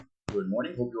Good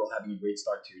morning. Hope you're all having a great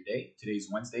start to your day. Today is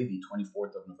Wednesday, the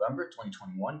 24th of November,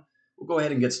 2021. We'll go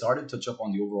ahead and get started, touch up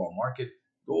on the overall market,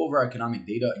 go over our economic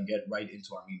data, and get right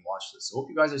into our main watch list. So, hope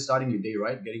you guys are starting your day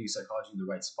right, getting your psychology in the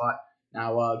right spot.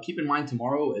 Now, keep in mind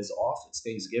tomorrow is off. It's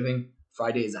Thanksgiving.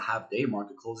 Friday is a half day.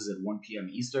 Market closes at 1 p.m.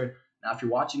 Eastern. Now, if you're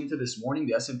watching into this morning,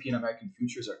 the S&P and American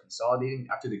futures are consolidating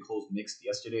after they closed mixed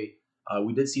yesterday.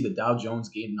 We did see the Dow Jones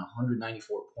gain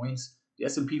 194 points. The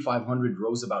S&P 500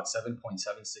 rose about 7.76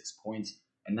 points,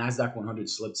 and Nasdaq 100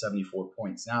 slipped 74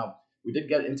 points. Now, we did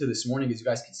get into this morning, as you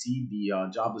guys can see, the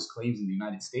jobless claims in the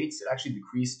United States. It actually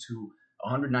decreased to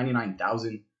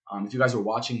 199,000. If you guys were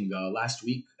watching last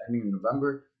week, ending in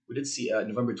November, we did see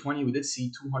November 20, we did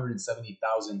see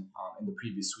 270,000 in the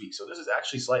previous week. So this is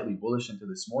actually slightly bullish into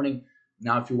this morning.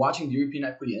 Now, if you're watching the European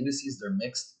equity indices, they're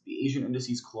mixed. The Asian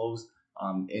indices closed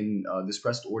in this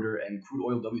pressed order, and crude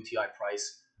oil WTI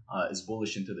price is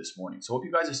bullish into this morning. So hope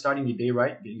you guys are starting your day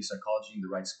right, getting your psychology in the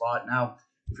right spot. Now,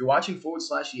 if you're watching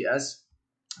 /ES,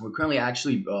 we're currently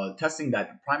actually testing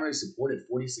that primary support at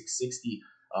 4660.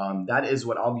 That is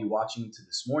what I'll be watching into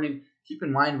this morning. Keep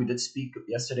in mind, we did speak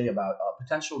yesterday about a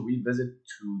potential revisit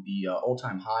to the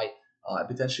all-time high,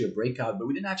 potentially a breakout, but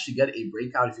we didn't actually get a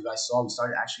breakout. If you guys saw, we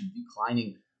started actually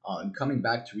declining and coming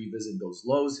back to revisit those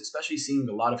lows, especially seeing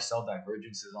a lot of sell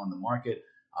divergences on the market.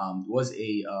 Was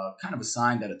a kind of a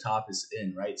sign that a top is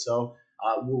in, right? So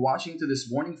we're watching to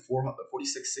this morning for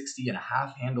 4660 and a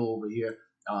half handle over here.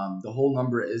 The whole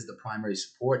number is the primary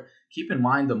support. Keep in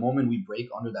mind, the moment we break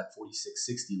under that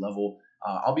 4660 level,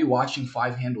 I'll be watching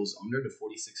 5 handles under the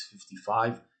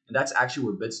 4655, and that's actually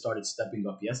where bids started stepping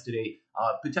up yesterday,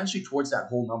 potentially towards that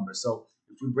whole number. So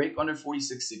if we break under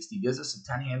 4660, gives us a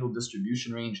 10 handle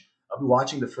distribution range. I'll be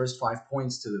watching the first 5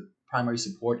 points to the primary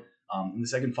support. And the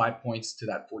second 5 points to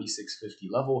that 4650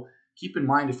 level. Keep in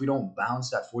mind, if we don't bounce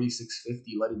that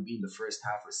 4650, let it be in the first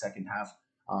half or second half,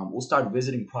 we'll start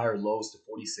visiting prior lows to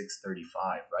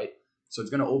 4635, right? So it's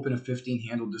going to open a 15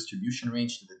 handle distribution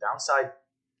range to the downside.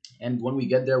 And when we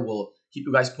get there, we'll keep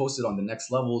you guys posted on the next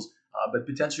levels. But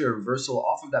potentially a reversal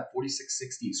off of that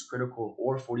 4660 is critical,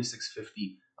 or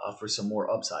 4650 for some more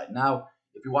upside. Now,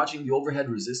 if you're watching the overhead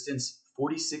resistance,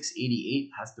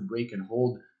 4688 has to break and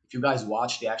hold. If you guys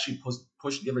watch, they actually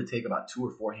pushed give or take about 2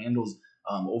 or 4 handles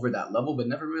over that level, but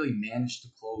never really managed to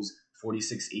close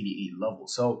 4688 level.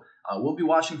 So we'll be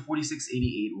watching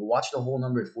 4688. We'll watch the whole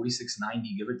number at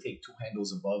 4690, give or take 2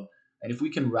 handles above. And if we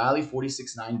can rally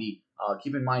 4690,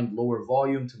 keep in mind lower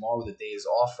volume. Tomorrow the day is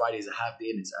off. Friday is a half day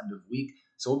and it's end of week.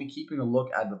 So we'll be keeping a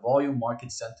look at the volume,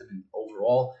 market sentiment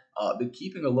overall, but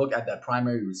keeping a look at that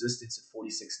primary resistance at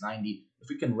 4690. If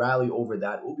we can rally over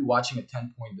that, we'll be watching a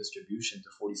 10-point distribution to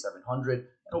 4700.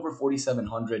 And over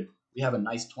 4700, we have a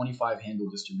nice 25 handle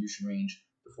distribution range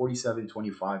to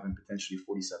 4725 and potentially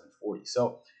 4740.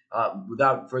 So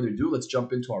without further ado, let's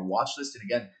jump into our watch list. And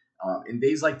again, in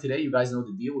days like today, you guys know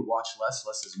the deal. We watch less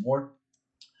is more.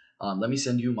 Let me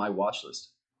send you my watch list.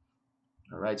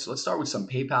 All right, so let's start with some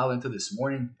PayPal into this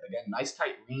morning. Again, nice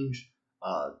tight range,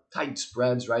 tight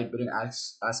spreads, right? But didn't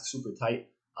ask super tight.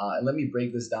 And let me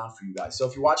break this down for you guys. So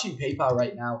if you're watching PayPal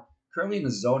right now, currently in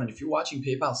the zone, and if you're watching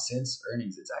PayPal since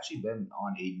earnings, it's actually been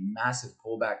on a massive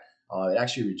pullback. It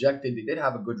actually rejected. They did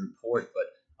have a good report,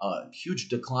 but huge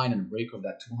decline and a break of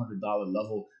that $200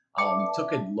 level.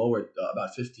 Took it lower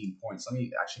about 15 points. Let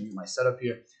me actually mute my setup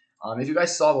here. If you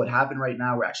guys saw what happened right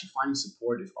now, we're actually finding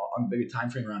support on the bigger time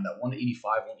frame around that 185,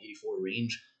 184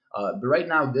 range. But right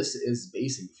now, this is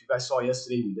basing. If you guys saw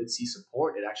yesterday, we did see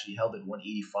support. It actually held at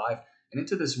 185. And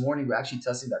into this morning, we're actually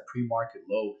testing that pre-market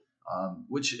low,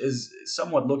 which is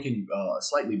somewhat looking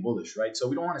slightly bullish, right? So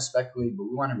we don't want to speculate, but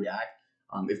we want to react.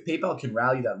 If PayPal can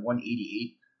rally that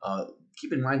 188,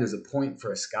 keep in mind there's a point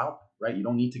for a scalp, right? You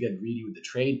don't need to get greedy with the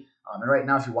trade. And right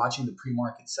now, if you're watching the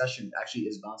pre-market session, it actually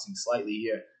is bouncing slightly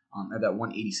here at that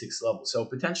 186 level. So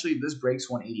potentially, if this breaks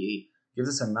 188, gives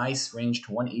us a nice range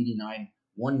to 189,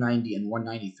 190, and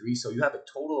 193. So you have a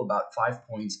total of about 5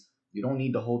 points. You don't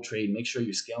need the whole trade. Make sure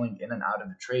you're scaling in and out of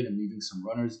the trade and leaving some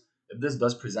runners if this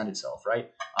does present itself, right?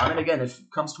 And again, if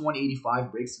it comes to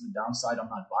 185, breaks to the downside, I'm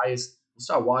not biased. We'll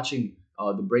start watching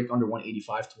the break under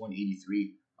 185 to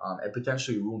 183 and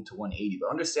potentially room to 180. But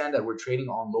understand that we're trading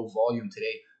on low volume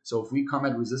today. So if we come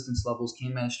at resistance levels,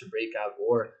 can't manage to break out,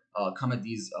 or come at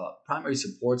these primary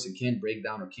supports and can't break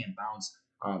down or can't bounce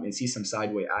and see some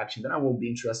sideways action, then I won't be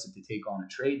interested to take on a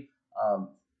trade.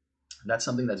 That's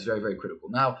something that's very, very critical.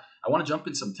 Now, I want to jump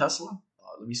in some Tesla.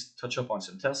 Let me touch up on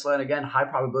some Tesla. And again, high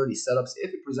probability setups.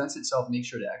 If it presents itself, make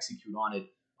sure to execute on it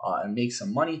and make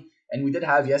some money. And we did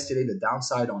have yesterday the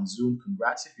downside on Zoom.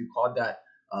 Congrats if you caught that.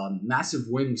 Massive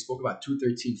win. We spoke about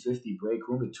 213.50 break,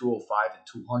 room to 205 and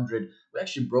 200. We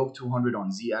actually broke 200 on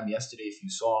ZM yesterday, if you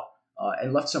saw,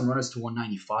 and left some runners to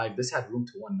 195. This had room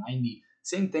to 190.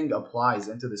 Same thing applies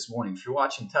into this morning. If you're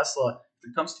watching Tesla, if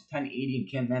it comes to 1080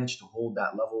 and can't manage to hold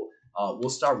that level, we'll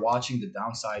start watching the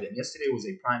downside. And yesterday was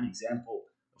a prime example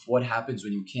of what happens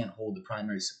when you can't hold the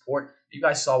primary support. You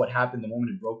guys saw what happened the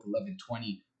moment it broke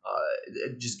 1120.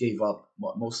 It just gave up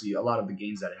mostly a lot of the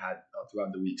gains that it had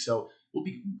throughout the week. So we'll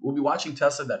be watching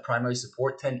Tesla. That primary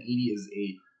support 1080 is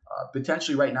a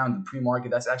potentially right now in the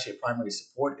pre-market. That's actually a primary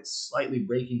support. It's slightly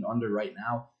breaking under right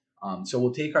now. So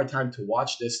we'll take our time to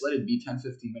watch this. Let it be 10-15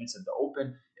 minutes at the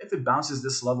open. If it bounces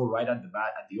this level right at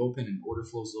the open and order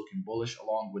flows looking bullish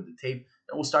along with the tape,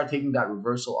 then we'll start taking that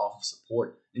reversal off of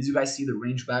support. As you guys see, the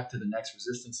range back to the next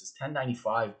resistance is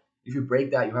 1095. If you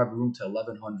break that, you have room to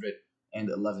 1100 and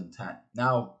 1110.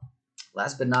 Now,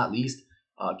 last but not least,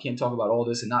 can't talk about all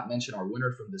this and not mention our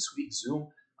winner from this week, Zoom.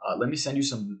 Let me send you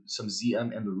some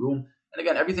ZM in the room. And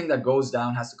again, everything that goes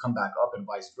down has to come back up and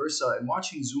vice versa. And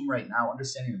watching Zoom right now,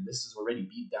 understanding that this is already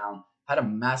beat down, had a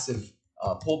massive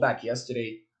pullback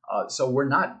yesterday. So we're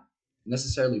not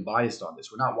necessarily biased on this.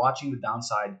 We're not watching the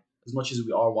downside as much as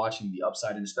we are watching the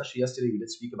upside. And especially yesterday, we did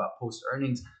speak about post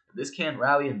earnings. If this can't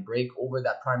rally and break over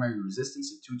that primary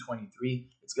resistance at 223,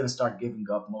 it's going to start giving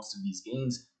up most of these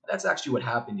gains. And that's actually what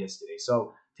happened yesterday.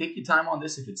 So take your time on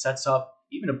this. If it sets up,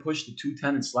 even to push to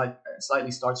 210 and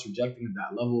slightly starts rejecting at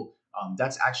that level,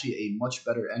 that's actually a much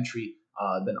better entry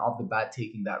than off the bat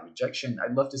taking that rejection.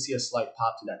 I'd love to see a slight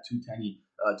pop to that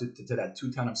 210, to that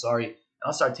 210. I'm sorry, and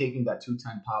I'll start taking that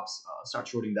 210 pops, start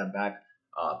shorting that back,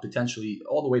 potentially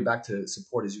all the way back to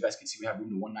support. As you guys can see, we have room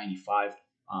to 195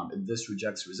 if this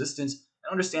rejects resistance.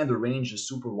 And understand the range is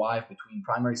super wide between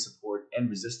primary support and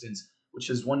resistance, which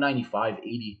is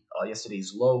 195.80,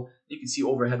 yesterday's low. You can see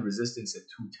overhead resistance at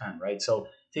 210, right? So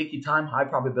take your time. High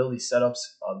probability setups,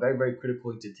 very, very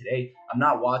critical into today. I'm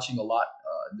not watching a lot.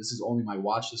 This is only my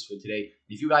watch list for today.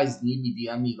 If you guys need me,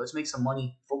 DM me. Let's make some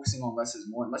money focusing on less is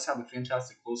more. And let's have a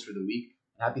fantastic close for the week.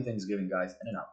 Happy Thanksgiving, guys. In and out.